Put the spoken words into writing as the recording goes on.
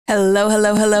Hello,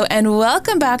 hello, hello, and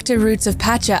welcome back to Roots of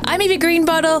Pacha. I'm Evie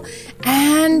Greenbottle,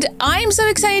 and I'm so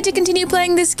excited to continue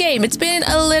playing this game. It's been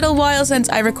a little while since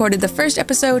I recorded the first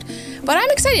episode, but I'm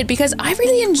excited because I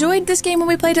really enjoyed this game when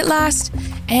we played it last,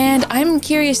 and I'm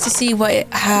curious to see what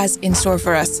it has in store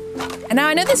for us. And now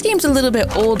I know this game's a little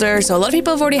bit older, so a lot of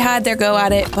people have already had their go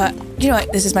at it, but you know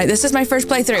what? This is my first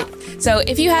playthrough. So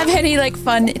if you have any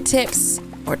fun tips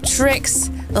or tricks,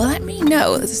 let me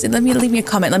know. Leave me a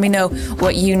comment. Let me know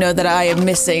what you know that I am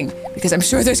missing, because I'm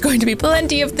sure there's going to be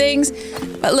plenty of things.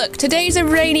 But look, today's a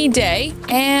rainy day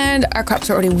and our crops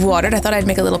are already watered. I thought I'd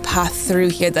make a little path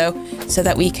through here though, so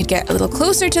that we could get a little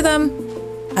closer to them,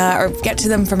 or get to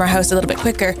them from our house a little bit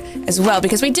quicker as well,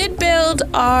 because we did build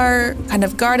our kind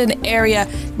of garden area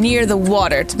near the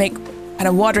water to make kind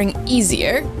of watering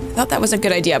easier. I thought that was a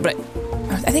good idea, but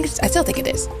I still think it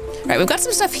is. Right, we've got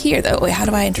some stuff here though. Wait, how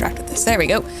do I interact with this? There we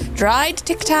go. Dried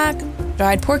Tic Tac,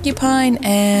 dried porcupine,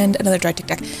 and another dried Tic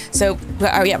Tac. So,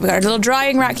 yeah, we got our little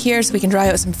drying rack here so we can dry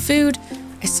out some food.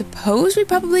 I suppose we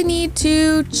probably need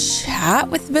to chat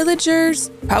with villagers.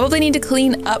 Probably need to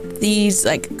clean up these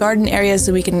garden areas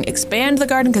so we can expand the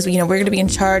garden, because we're going to be in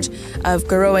charge of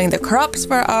growing the crops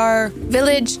for our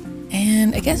village.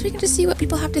 And I guess we can just see what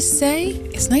people have to say.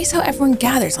 It's nice how everyone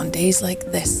gathers on days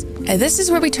like this. This is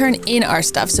where we turn in our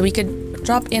stuff. So we could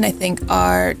drop in, I think,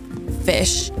 our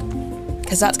fish,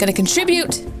 because that's going to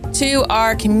contribute to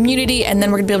our community. And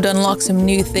then we're going to be able to unlock some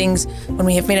new things when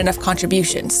we have made enough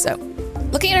contributions. So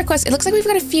looking at our quest, it looks like we've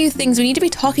got a few things. We need to be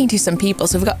talking to some people.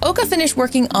 So we've got Oka finished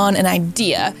working on an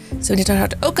idea. So we need to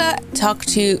talk to Oka, talk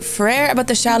to Frere about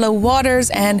the shallow waters,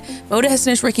 and Voda has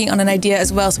finished working on an idea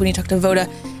as well. So we need to talk to Voda.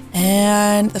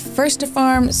 And the first to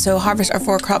farm, so harvest our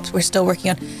 4 crops we're still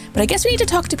working on. But I guess we need to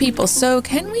talk to people. So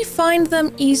can we find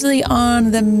them easily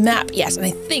on the map? Yes, and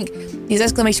I think these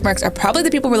exclamation marks are probably the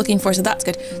people we're looking for, so that's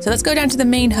good. So let's go down to the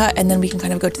main hut, and then we can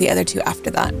kind of go to the other 2 after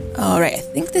that. All right, I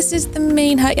think this is the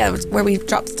main hut. Yeah, that's where we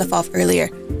dropped stuff off earlier.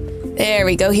 There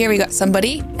we go. Here we got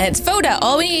somebody, and it's Voda.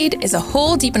 All we need is a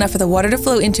hole deep enough for the water to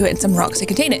flow into it and some rocks to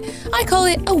contain it. I call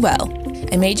it a well.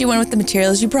 I made you one with the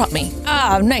materials you brought me.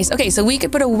 Ah, nice. Okay, so we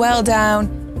could put a well down,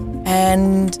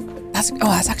 and that's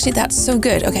so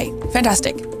good. Okay,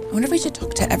 fantastic. I wonder if we should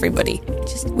talk to everybody.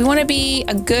 We want to be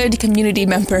a good community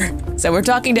member. So we're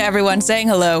talking to everyone, saying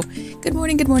hello. Good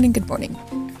morning, good morning, good morning.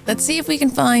 Let's see if we can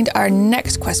find our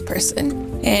next quest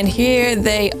person. And here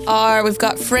they are. We've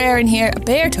got Frere in here, a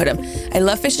bear totem. I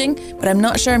love fishing, but I'm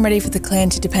not sure I'm ready for the clan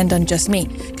to depend on just me.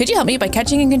 Could you help me by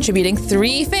catching and contributing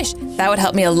 3 fish? That would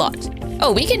help me a lot.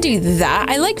 Oh, we can do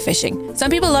that. I like fishing. Some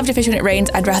people love to fish when it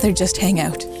rains. I'd rather just hang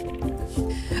out.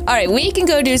 All right, we can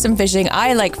go do some fishing.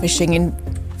 I like fishing in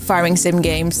farming sim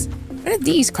games. What are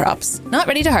these crops? Not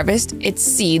ready to harvest. It's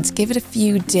seeds. Give it a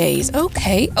few days.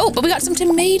 Okay. Oh, but we got some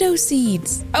tomato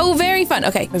seeds. Oh, very fun.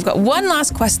 Okay, we've got one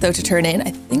last quest though to turn in.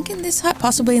 I think in this hut,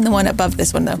 possibly in the one above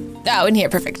this one though. Oh, in here,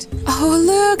 perfect. Oh,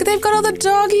 look, they've got all the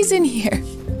doggies in here.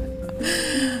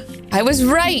 I was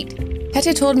right.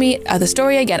 Pacha told me the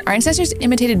story again. Our ancestors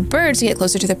imitated birds to get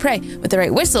closer to their prey. With the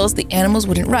right whistles, the animals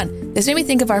wouldn't run. This made me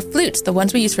think of our flutes, the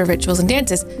ones we use for rituals and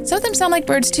dances. Some of them sound like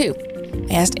birds too.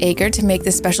 I asked Ager to make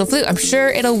this special flute. I'm sure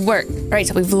it'll work. All right,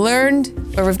 so we've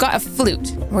got a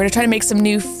flute. We're gonna try to make some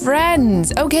new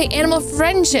friends. Okay, animal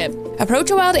friendship.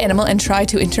 Approach a wild animal and try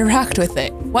to interact with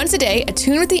it. Once a day,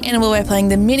 attune with the animal by playing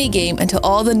the mini game until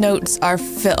all the notes are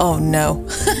filled. Oh no.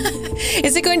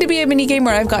 Is it going to be a mini game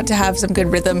where I've got to have some good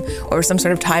rhythm or some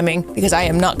sort of timing? Because I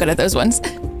am not good at those ones.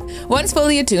 Once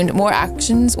fully attuned, more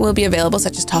actions will be available,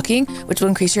 such as talking, which will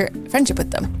increase your friendship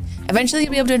with them. Eventually,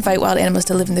 you'll be able to invite wild animals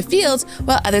to live in the fields,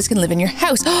 while others can live in your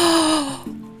house. Oh,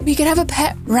 we could have a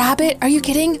pet rabbit. Are you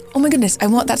kidding? Oh my goodness, I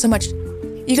want that so much.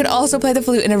 You can also play the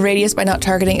flute in a radius by not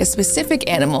targeting a specific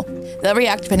animal. They'll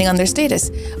react depending on their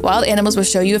status. Wild animals will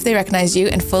show you if they recognize you,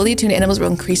 and fully attuned animals will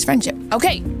increase friendship.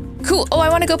 Okay, cool. Oh, I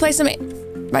want to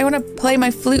play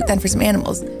my flute then for some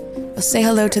animals. I'll say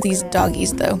hello to these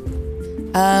doggies though.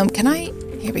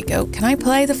 Here we go. Can I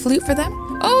play the flute for them?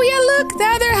 Oh yeah, look,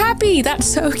 now they're happy. That's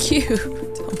so cute.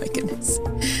 Oh my goodness.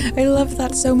 I love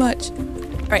that so much.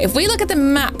 All right, if we look at the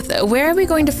map though, where are we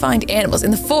going to find animals? In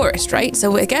the forest, right?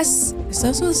 So I guess there's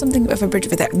also something of a bridge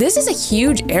over there. This is a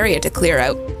huge area to clear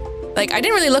out. I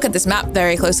didn't really look at this map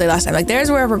very closely last time.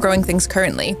 There's where we're growing things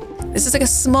currently. This is a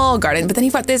small garden, but then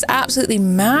you've got this absolutely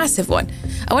massive one.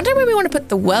 I wonder where we want to put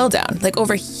the well down,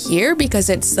 over here, because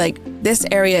it's this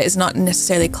area is not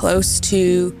necessarily close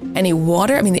to any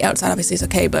water. I mean, the outside obviously is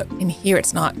okay, but in here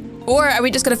it's not. Or are we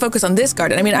just going to focus on this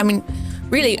garden? I mean,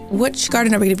 really, which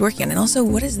garden are we going to be working on? And also,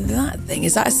 what is that thing?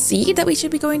 Is that a seed that we should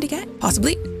be going to get?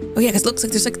 Possibly. Oh yeah, because it looks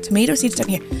like there's tomato seeds down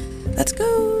here. Let's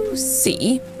go to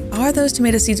see, are those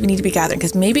tomato seeds we need to be gathering?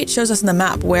 Because maybe it shows us on the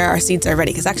map where our seeds are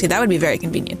ready, because actually that would be very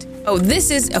convenient. Oh, this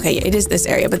is, okay, it is this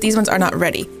area, but these ones are not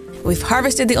ready. We've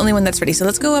harvested the only one that's ready, so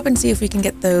let's go up and see if we can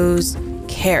get those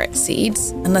carrot seeds,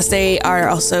 unless they are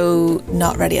also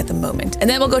not ready at the moment. And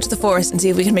then we'll go to the forest and see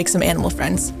if we can make some animal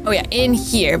friends. Oh yeah, in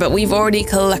here, but we've already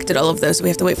collected all of those, so we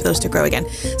have to wait for those to grow again.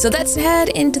 So let's head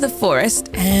into the forest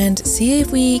and see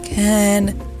if we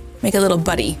can make a little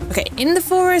buddy. Okay, in the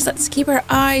forest, let's keep our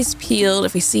eyes peeled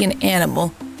if we see an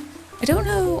animal. I don't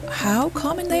know how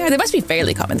common they are. They must be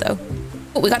fairly common though.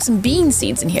 Oh, we got some bean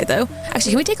seeds in here though.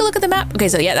 Actually, can we take a look at the map? Okay,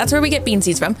 so yeah, that's where we get bean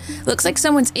seeds from. Looks like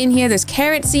someone's in here. There's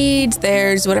carrot seeds.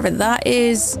 There's whatever that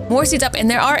is. More seeds up, and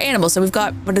there are animals. So we've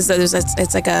got, what is those?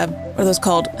 It's like a, what are those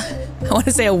called? I want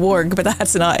to say a warg, but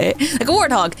that's not it. Like a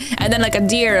warthog. And then like a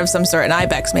deer of some sort, an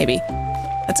ibex maybe.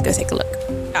 Let's go take a look.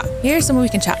 Ah, here's someone we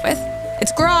can chat with.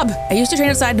 It's Grob. I used to train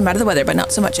outside no matter the weather, but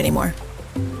not so much anymore.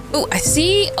 Oh, I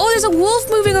see. Oh, there's a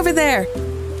wolf moving over there.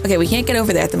 Okay, we can't get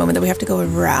over there at the moment, though we have to go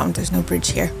around. There's no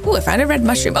bridge here. Oh, I found a red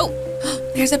mushroom. Oh,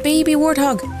 there's a baby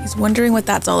warthog. He's wondering what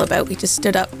that's all about. He just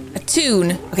stood up.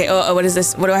 Attune. Okay, oh, what is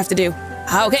this? What do I have to do?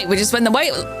 Ah, okay, we just, when the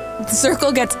white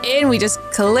circle gets in, we just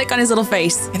click on his little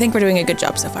face. I think we're doing a good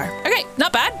job so far. Okay,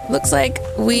 not bad. Looks like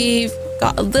we've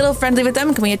got a little friendly with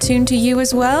them. Can we attune to you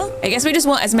as well? I guess we just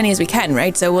want as many as we can,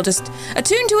 right? So we'll just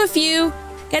attune to a few.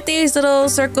 Get these little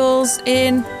circles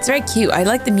in. It's very cute. I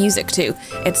like the music too.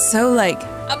 It's so like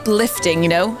uplifting, you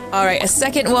know? All right, a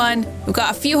second one. We've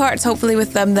got a few hearts hopefully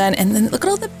with them then. And then look at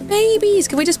all the babies.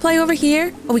 Can we just play over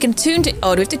here? Oh, we can tune to,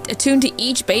 oh, do we have to attune to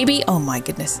each baby? Oh my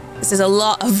goodness. This is a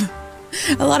lot of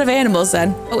animals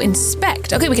then. Oh,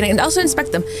 inspect. Okay, we can also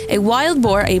inspect them. A wild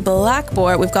boar, a black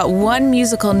boar. We've got one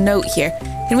musical note here.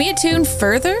 Can we attune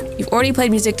further? You've already played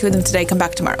music to them today. Come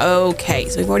back tomorrow. Okay,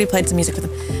 so we've already played some music for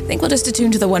them. I think we'll just attune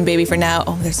to the one baby for now.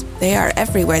 Oh, they are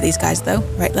everywhere, these guys, though.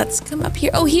 Right, let's come up here.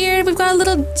 Oh, here, we've got a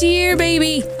little deer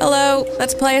baby. Hello,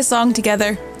 let's play a song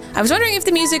together. I was wondering if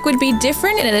the music would be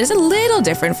different, and it is a little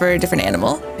different for a different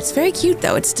animal. It's very cute,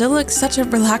 though. It still looks such a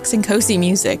relaxing, cozy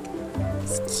music.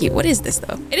 It's cute. What is this,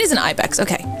 though? It is an ibex.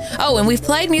 Okay. Oh, and we've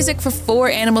played music for 4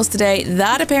 animals today.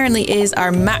 That apparently is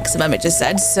our maximum, it just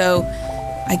said. So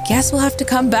I guess we'll have to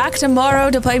come back tomorrow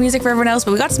to play music for everyone else.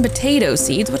 But we got some potato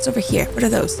seeds. What's over here? What are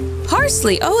those?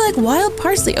 Parsley. Oh, like wild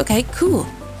parsley. Okay, cool.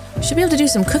 We should be able to do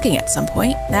some cooking at some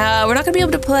point. Now, we're not going to be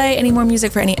able to play any more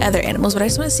music for any other animals, but I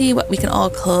just want to see what we can all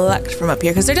collect from up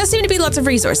here, because there does seem to be lots of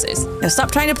resources. Now,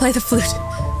 stop trying to play the flute.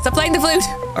 Stop playing the flute.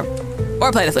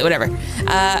 Or play the flute, whatever.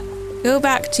 Go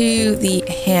back to the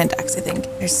hand axe, I think.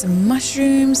 There's some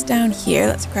mushrooms down here.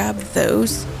 Let's grab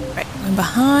those. Right, going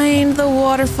behind the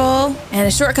waterfall. And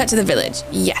a shortcut to the village.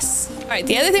 Yes. All right,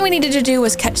 the other thing we needed to do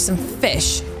was catch some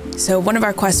fish. So one of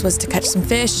our quests was to catch some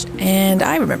fish, and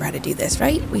I remember how to do this,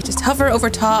 right? We just hover over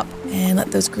top and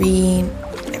let those green.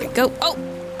 There we go.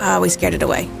 Oh, we scared it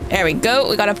away. There we go.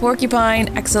 We got a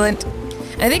porcupine. Excellent.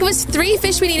 And I think it was 3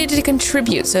 fish we needed to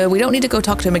contribute, so we don't need to go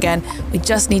talk to him again. We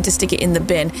just need to stick it in the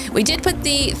bin. We did put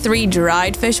the 3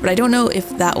 dried fish, but I don't know if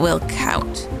that will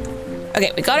count.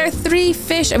 Okay, we got our 3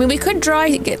 fish. I mean, we could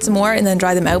get some more and then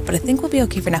dry them out, but I think we'll be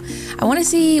okay for now. I want to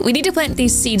see, we need to plant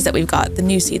these seeds that we've got, the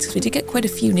new seeds, because we did get quite a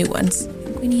few new ones. I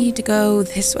think we need to go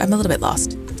this way. I'm a little bit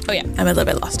lost. Oh yeah, I'm a little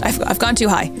bit lost. I've gone too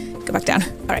high. Go back down.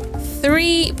 All right,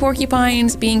 3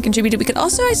 porcupines being contributed. We could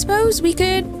also, I suppose, we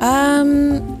could,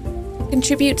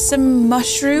 contribute some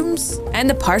mushrooms and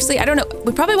the parsley. I don't know.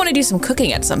 We probably want to do some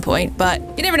cooking at some point, but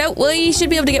you never know. We should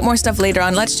be able to get more stuff later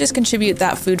on. Let's just contribute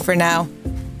that food for now.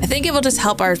 I think it will just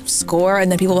help our score,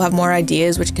 and then people will have more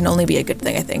ideas, which can only be a good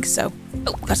thing, I think. So,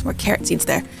 oh, got some more carrot seeds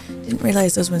there. Didn't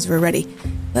realize those ones were ready.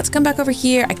 Let's come back over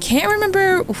here. I can't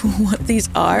remember what these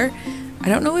are. I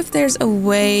don't know if there's a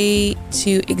way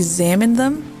to examine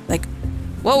them. Like,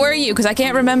 what were you? Because I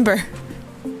can't remember.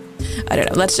 I don't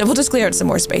know. We'll just clear out some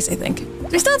more space, I think.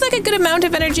 We still have like a good amount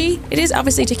of energy. It is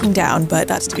obviously ticking down, but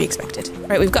that's to be expected. All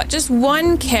right, we've got just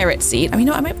 1 carrot seed. I mean,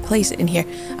 no, I might place it in here.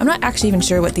 I'm not actually even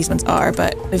sure what these ones are,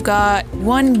 but we've got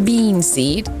 1 bean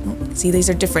seed. See, these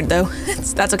are different though.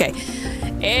 That's okay.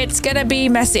 It's gonna be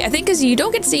messy. I think because you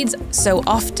don't get seeds so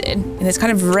often, and it's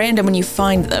kind of random when you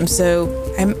find them.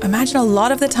 So I imagine a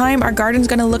lot of the time our garden's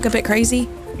gonna look a bit crazy.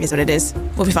 Here's what it is.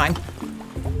 We'll be fine.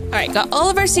 All right, got all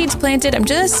of our seeds planted. I'm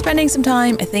just spending some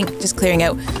time, I think, just clearing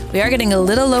out. We are getting a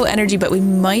little low energy, but we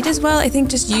might as well, I think,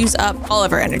 just use up all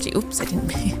of our energy. Oops, I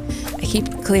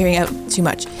keep clearing out too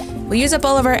much. We'll use up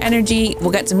all of our energy.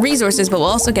 We'll get some resources, but we'll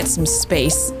also get some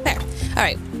space. There. All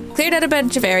right, cleared out a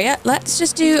bunch of area. Let's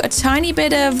just do a tiny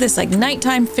bit of this like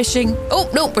nighttime fishing. Oh,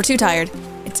 no, we're too tired.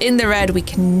 It's in the red. We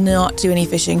cannot do any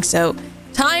fishing, so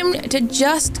Time to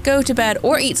just go to bed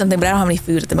or eat something, but I don't have any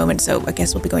food at the moment, so I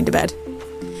guess we'll be going to bed.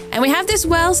 And we have this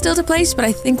well still to place, but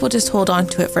I think we'll just hold on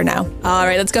to it for now. All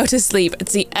right, let's go to sleep.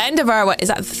 It's the end of our, what is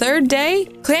that, 3rd day?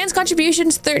 Clan's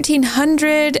contributions,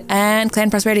 1,300, and clan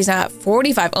prosperity is now at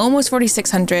 45, almost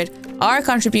 4,600. Our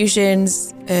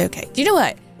contributions, okay. Do you know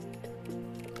what?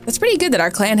 That's pretty good that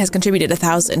our clan has contributed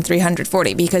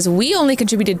 1,340 because we only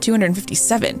contributed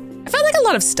 257. I felt like a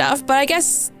lot of stuff, but I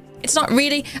guess it's not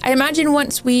really. I imagine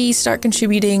once we start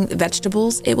contributing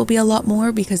vegetables, it will be a lot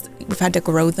more because we've had to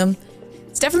grow them.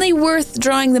 It's definitely worth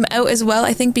drawing them out as well,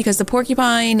 I think, because the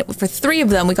porcupine, for 3 of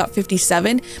them, we got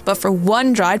 57, but for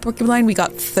 1 dried porcupine, we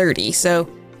got 30. So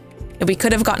we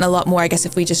could have gotten a lot more, I guess,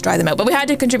 if we just dry them out, but we had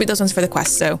to contribute those ones for the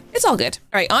quest, so it's all good.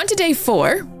 All right, on to day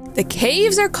 4. The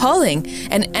caves are calling,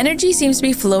 and energy seems to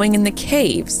be flowing in the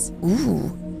caves.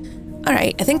 Ooh. All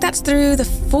right, I think that's through the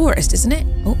forest, isn't it?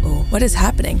 Uh-oh, what is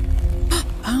happening?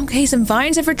 Okay, some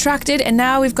vines have retracted, and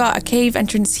now we've got a cave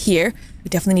entrance here. We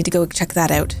definitely need to go check that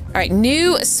out. All right,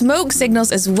 new smoke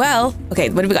signals as well. Okay,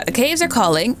 what have we got? The caves are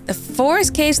calling. The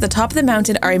forest caves at the top of the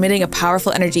mountain are emitting a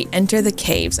powerful energy. Enter the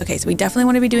caves. Okay, so we definitely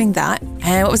want to be doing that.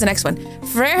 And what was the next one?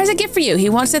 Frere has a gift for you. He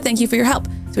wants to thank you for your help.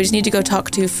 So we just need to go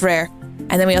talk to Frere.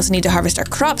 And then we also need to harvest our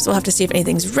crops. We'll have to see if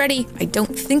anything's ready. I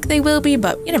don't think they will be,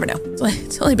 but you never know.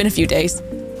 It's only been a few days.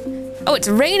 Oh, it's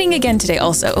raining again today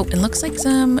also. Oh, it looks like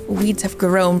some weeds have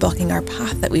grown blocking our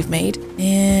path that we've made.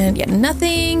 And yeah,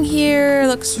 nothing here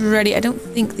looks ready. I don't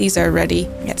think these are ready.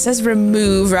 Yeah, it says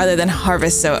remove rather than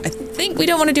harvest, so I think we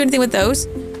don't want to do anything with those.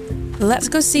 Let's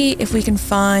go see if we can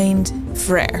find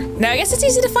Frere. Now, I guess it's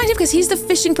easy to find him because he's the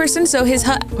fishing person, so his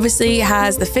hut obviously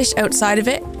has the fish outside of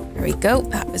it. There we go,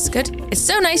 that was good. It's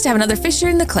so nice to have another fisher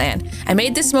in the clan. I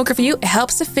made this smoker for you. It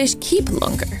helps the fish keep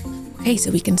longer. Okay,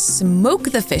 so we can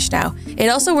smoke the fish now. It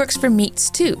also works for meats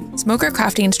too. Smoker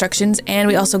crafting instructions, and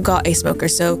we also got a smoker,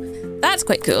 so that's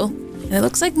quite cool. And it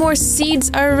looks like more seeds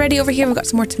are ready over here. We've got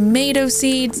some more tomato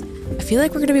seeds. I feel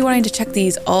like we're gonna be wanting to check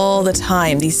these all the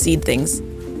time, these seed things.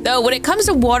 Though when it comes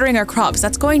to watering our crops,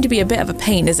 that's going to be a bit of a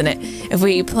pain, isn't it? If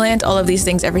we plant all of these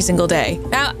things every single day.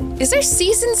 Now, is there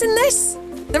seasons in this?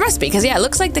 There must be, because yeah, it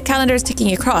looks like the calendar is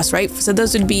ticking across, right? So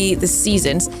those would be the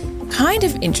seasons. Kind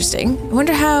of interesting. I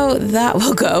wonder how that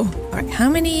will go. All right, how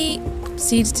many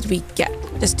seeds did we get?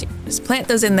 Just 2. Let's plant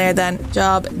those in there then.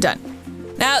 Job done.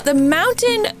 Now, the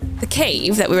mountain, the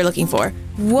cave that we were looking for,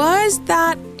 was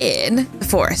that in the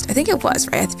forest? I think it was,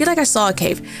 right? I feel like I saw a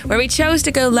cave. Where we chose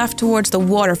to go left towards the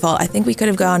waterfall, I think we could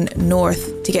have gone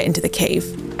north to get into the cave.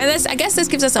 And this, I guess this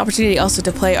gives us the opportunity also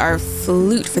to play our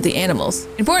flute for the animals.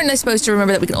 Important, I suppose, to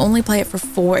remember that we can only play it for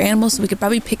 4 animals, so we could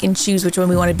probably pick and choose which one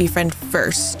we want to befriend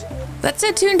first. Let's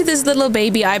attune to this little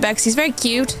baby ibex. He's very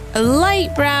cute. A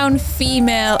light brown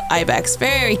female ibex.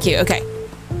 Very cute. Okay.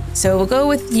 So we'll go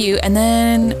with you, and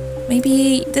then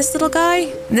maybe this little guy?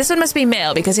 And this one must be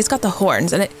male because he's got the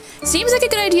horns, and it seems like a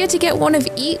good idea to get one of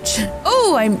each.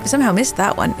 Oh, I somehow missed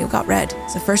that one. It got red.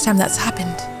 It's the first time that's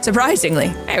happened. Surprisingly.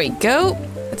 There we go.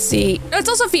 Let's see. No, it's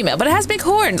also female, but it has big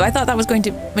horns. I thought that was going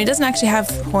to... I mean, it doesn't actually have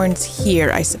horns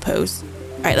here, I suppose.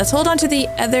 All right, let's hold on to the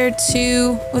other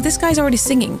 2. Oh, this guy's already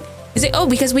singing. Is it? Oh,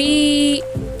 because we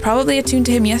probably attuned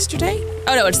to him yesterday?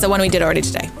 Oh, no, it's the one we did already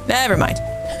today. Never mind.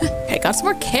 Okay, got some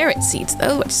more carrot seeds,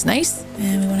 though, which is nice.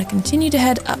 And we want to continue to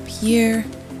head up here.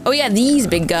 Oh, yeah, these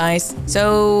big guys.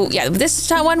 So, yeah, this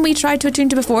one we tried to attune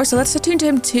to before, so let's attune to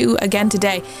him too again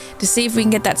today to see if we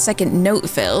can get that second note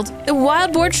filled. The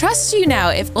wild boar trusts you now.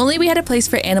 If only we had a place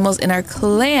for animals in our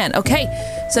clan. Okay,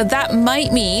 so that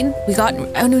might mean we got...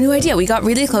 Oh, no idea. We got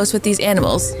really close with these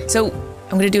animals. So,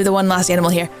 I'm going to do the one last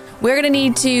animal here. We're going to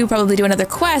need to probably do another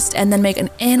quest and then make an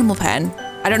animal pen.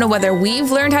 I don't know whether we've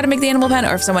learned how to make the animal pen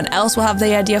or if someone else will have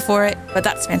the idea for it, but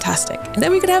that's fantastic. And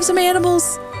then we could have some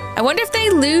animals. I wonder if they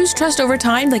lose trust over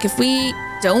time. Like if we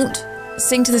don't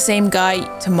sing to the same guy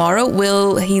tomorrow,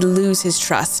 will he lose his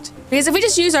trust? Because if we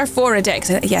just use our 4 a day,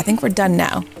 because yeah, I think we're done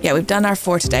now. Yeah, we've done our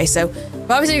 4 today. So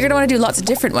obviously you're going to want to do lots of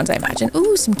different ones, I imagine.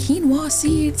 Ooh, some quinoa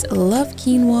seeds. Love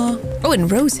quinoa. Oh,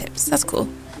 and rose hips. That's cool.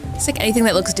 It's like anything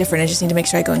that looks different. I just need to make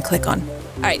sure I go and click on.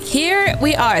 All right, here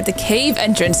we are at the cave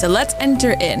entrance. So let's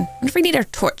enter in. I wonder if we need our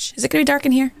torch. Is it going to be dark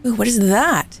in here? Ooh, what is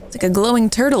that? It's like a glowing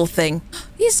turtle thing.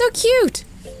 He's so cute.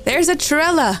 There's a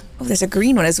Trella. Oh, there's a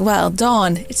green one as well.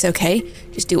 Dawn. It's okay.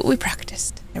 Just do what we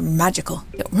practiced. They're magical.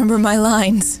 Don't remember my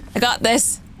lines. I got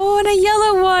this. Oh, and a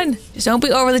yellow one. Just don't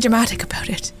be overly dramatic about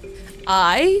it.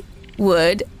 I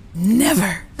would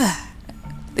never.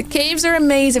 The caves are a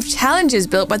maze of challenges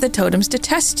built by the totems to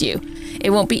test you.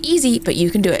 It won't be easy, but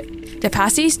you can do it. To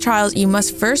pass these trials, you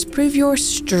must first prove your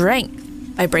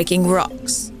strength by breaking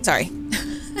rocks. Sorry.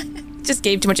 Just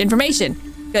gave too much information.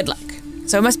 Good luck.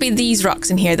 So it must be these rocks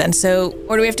in here then. So,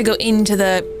 or do we have to go into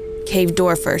the cave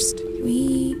door first?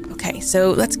 Okay,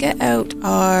 so let's get out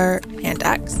our hand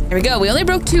axe. There we go. We only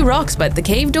broke 2 rocks, but the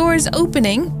cave door is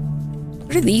opening.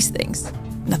 What are these things?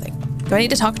 Nothing. Do I need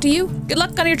to talk to you? Good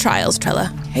luck on your trials, Trella.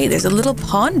 Hey, there's a little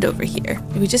pond over here.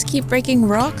 Do we just keep breaking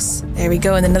rocks? There we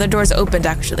go, and another door's opened,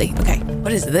 actually. Okay,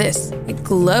 what is this? It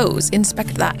glows.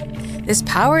 Inspect that. This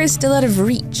power is still out of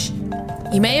reach.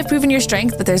 You may have proven your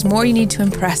strength, but there's more you need to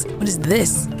impress. What is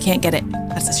this? Can't get it.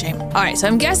 That's a shame. All right, so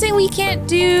I'm guessing we can't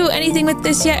do anything with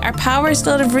this yet. Our power is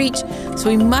still out of reach, so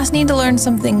we must need to learn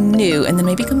something new and then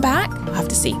maybe come back. We'll have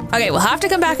to see. Okay, we'll have to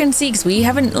come back and see because we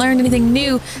haven't learned anything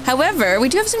new. However, we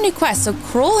do have some new quests. So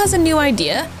Kroll has a new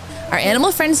idea. Our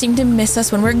animal friends seem to miss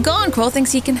us when we're gone. Kroll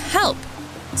thinks he can help.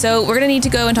 So we're gonna need to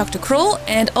go and talk to Kroll,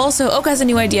 and also Oka has a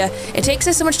new idea. It takes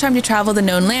us so much time to travel the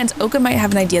known lands. Oka might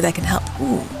have an idea that can help.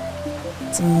 Ooh.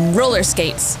 Some roller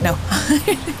skates. No,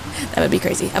 that would be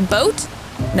crazy. A boat?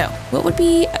 No. What would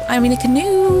be, I mean, a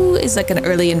canoe is like an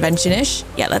early invention-ish.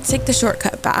 Yeah, let's take the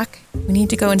shortcut back. We need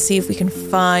to go and see if we can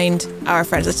find our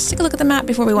friends. Let's just take a look at the map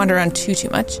before we wander around too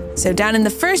much. So down in the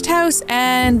first house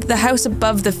and the house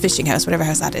above the fishing house, whatever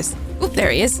house that is. Oop,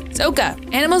 there he is. It's Oka.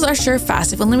 Animals are sure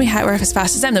fast. If only we were as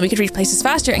fast as them, then we could reach places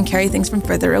faster and carry things from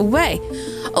further away.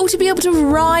 Oh, to be able to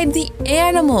ride the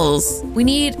animals. We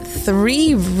need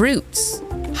 3 roots.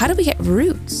 How do we get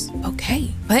roots? Okay.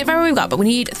 I think we've got, but we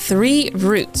need 3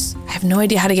 roots. I have no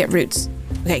idea how to get roots.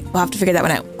 Okay, we'll have to figure that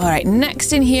one out. All right,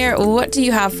 next in here, what do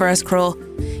you have for us, Kroll?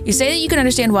 You say that you can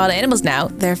understand wild animals now.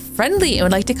 They're friendly and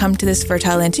would like to come to this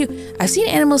fertile land too. I've seen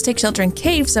animals take shelter in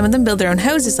caves. Some of them build their own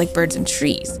houses like birds and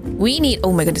trees. We need,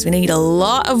 oh my goodness, we need a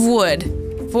lot of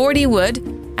wood. 40 wood.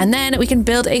 And then we can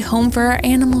build a home for our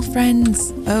animal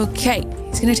friends. Okay,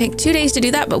 it's gonna take 2 days to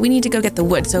do that, but we need to go get the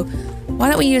wood. So why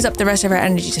don't we use up the rest of our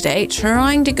energy today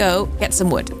trying to go get some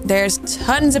wood. There's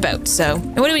tons about, so.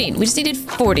 And what do we need? We just needed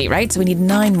 40, right? So we need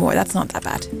 9 more. That's not that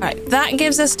bad. All right, that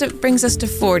brings us to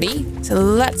 40. So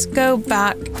let's go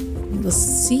back. We'll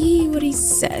see what he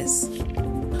says.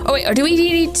 Oh wait, or do we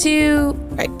need to,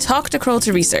 all right, talk to Kroll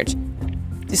to research.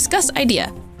 Discuss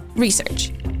idea,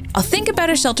 research. I'll think about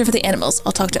a shelter for the animals.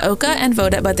 I'll talk to Oka and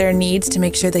Voda about their needs to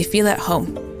make sure they feel at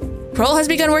home. Kroll has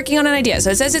begun working on an idea,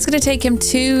 so it says it's going to take him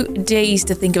 2 days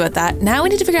to think about that. Now we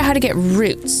need to figure out how to get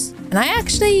roots. And I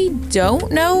actually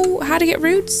don't know how to get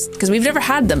roots, because we've never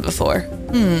had them before.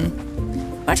 I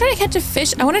want to try to catch a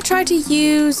fish. I want to try to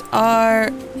use our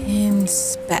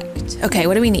inspect. Okay,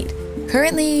 what do we need?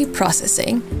 Currently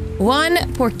processing.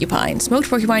 1 porcupine, smoked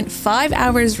porcupine, 5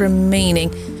 hours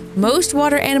remaining. Most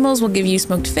water animals will give you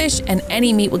smoked fish, and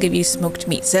any meat will give you smoked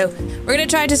meat. So we're going to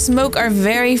try to smoke our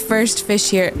very first fish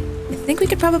here. I think we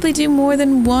could probably do more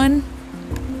than 1.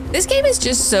 This game is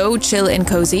just so chill and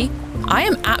cozy. I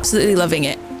am absolutely loving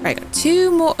it. All right, got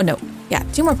 2 more. Oh, no. Yeah,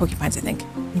 2 more porcupines, I think.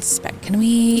 Inspect. Can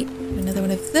we do another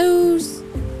one of those?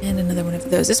 And another one of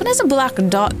those. This one has a black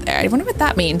dot there. I wonder what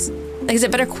that means. Like, is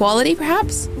it better quality,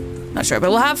 perhaps? Not sure, but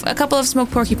we'll have a couple of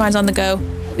smoked porcupines on the go.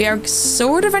 We are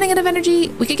sort of running out of energy.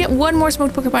 We could get 1 more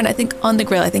smoked porcupine, I think, on the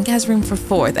grill. I think it has room for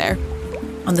 4 there.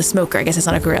 On the smoker, I guess it's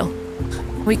on a grill.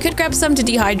 We could grab some to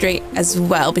dehydrate as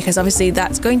well, because obviously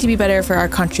that's going to be better for our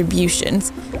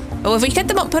contributions. But if we get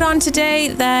them up put on today,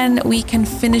 then we can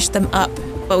finish them up.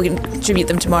 But we can contribute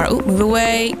them tomorrow. Oh, move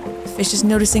away. The fish is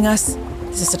noticing us.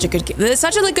 This is such a good game. This is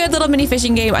such a good little mini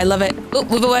fishing game. I love it. Oh,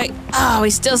 move away. Oh, we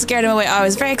still scared him away. Oh, I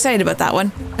was very excited about that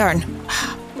one. Darn.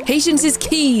 Patience is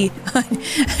key.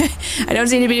 I don't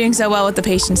seem to be doing so well with the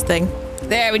patience thing.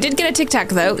 There, we did get a Tic Tac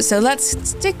though. So let's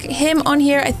stick him on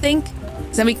here, I think.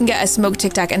 So then we can get a smoked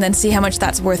Tic Tac and then see how much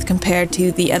that's worth compared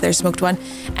to the other smoked one.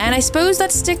 And I suppose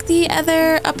let's stick the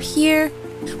other up here.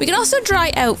 We can also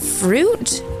dry out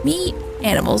fruit, meat,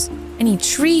 animals. I need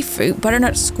tree fruit,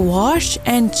 butternut squash,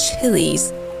 and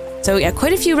chilies. So yeah,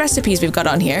 quite a few recipes we've got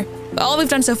on here. All we've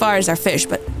done so far is our fish,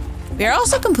 but we are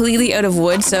also completely out of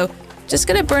wood, so just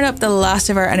gonna burn up the last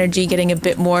of our energy, getting a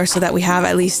bit more so that we have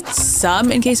at least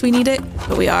some in case we need it.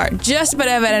 But we are just about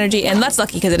out of energy, and that's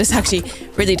lucky because it is actually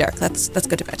really dark. Let's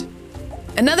go to bed.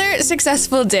 Another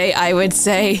successful day, I would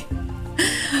say.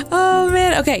 Oh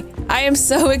man, okay. I am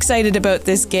so excited about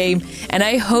this game, and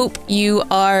I hope you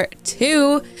are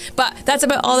too. But that's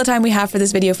about all the time we have for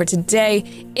this video for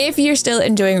today. If you're still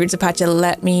enjoying Roots of Pacha,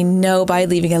 let me know by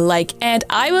leaving a like, and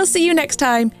I will see you next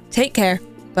time. Take care.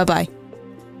 Bye-bye.